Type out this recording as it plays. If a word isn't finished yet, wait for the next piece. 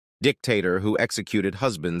dictator who executed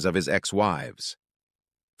husbands of his ex-wives.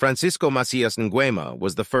 Francisco Macías Nguema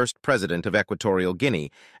was the first president of Equatorial Guinea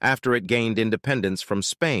after it gained independence from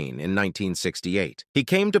Spain in 1968. He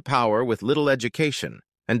came to power with little education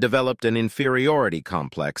and developed an inferiority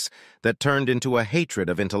complex that turned into a hatred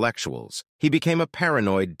of intellectuals. He became a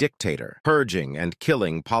paranoid dictator, purging and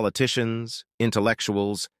killing politicians,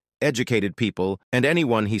 intellectuals, educated people, and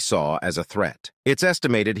anyone he saw as a threat. It's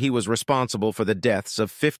estimated he was responsible for the deaths of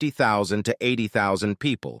 50,000 to 80,000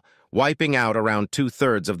 people, wiping out around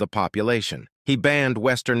 2/3 of the population. He banned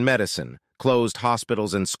Western medicine, closed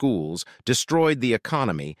hospitals and schools, destroyed the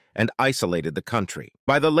economy, and isolated the country.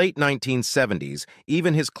 By the late 1970s,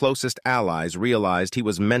 even his closest allies realized he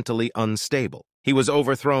was mentally unstable. He was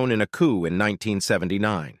overthrown in a coup in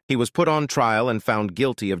 1979. He was put on trial and found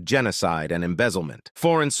guilty of genocide and embezzlement.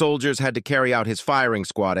 Foreign soldiers had to carry out his firing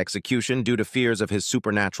squad execution due to fears of his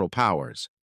supernatural powers.